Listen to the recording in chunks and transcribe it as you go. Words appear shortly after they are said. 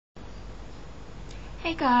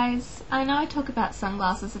Hey guys, I know I talk about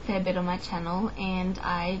sunglasses a fair bit on my channel, and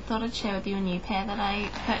I thought I'd share with you a new pair that I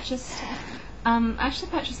purchased. I actually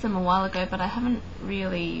purchased them a while ago, but I haven't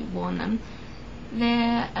really worn them.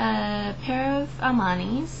 They're a pair of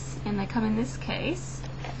Armani's, and they come in this case,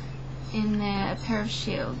 and they're a pair of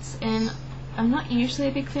shields. And I'm not usually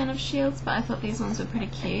a big fan of shields, but I thought these ones were pretty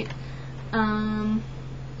cute. They're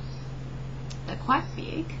quite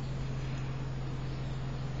big.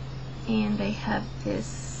 And they have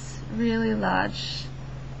this really large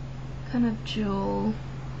kind of jewel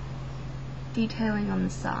detailing on the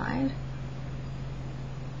side,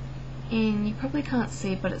 and you probably can't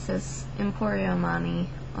see, but it says Emporio Armani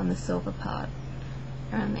on the silver part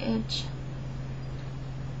around the edge.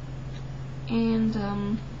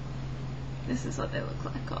 And this is what they look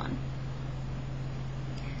like on.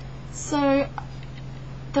 So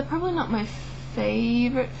they're probably not my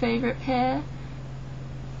favorite pair,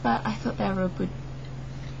 but I thought they were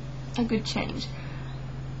a good change.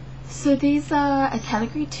 So these are a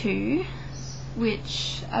category 2,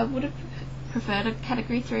 which I would have preferred a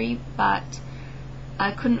category 3, but I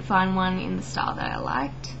couldn't find one in the style that I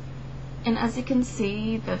liked. And as you can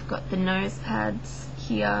see, they've got the nose pads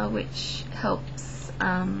here, which helps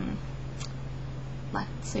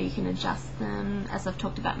so you can adjust them, as I've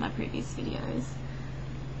talked about in my previous videos.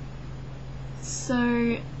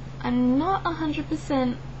 So I'm not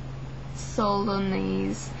 100% sold on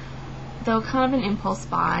these. They were kind of an impulse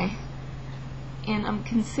buy, and I'm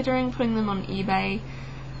considering putting them on eBay.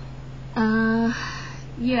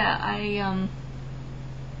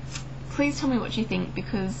 Please tell me what you think,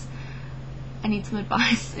 because I need some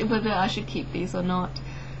advice whether I should keep these or not.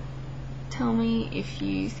 Tell me if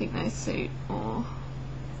you think they suit, or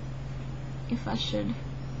if I should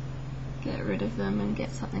get rid of them and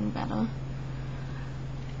get something better.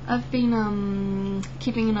 I've been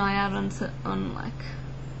keeping an eye out on like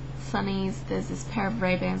sunnies. There's this pair of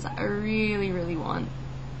Ray-Bans that I really want.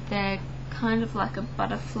 They're kind of like a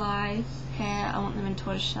butterfly pair. I want them in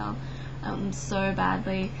tortoiseshell. I want them so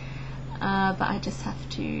badly, but I just have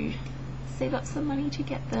to save up some money to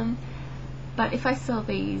get them. But if I sell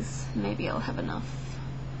these, maybe I'll have enough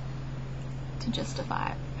to justify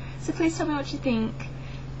it. So please tell me what you think,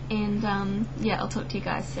 and yeah, I'll talk to you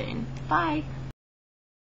guys soon. Bye!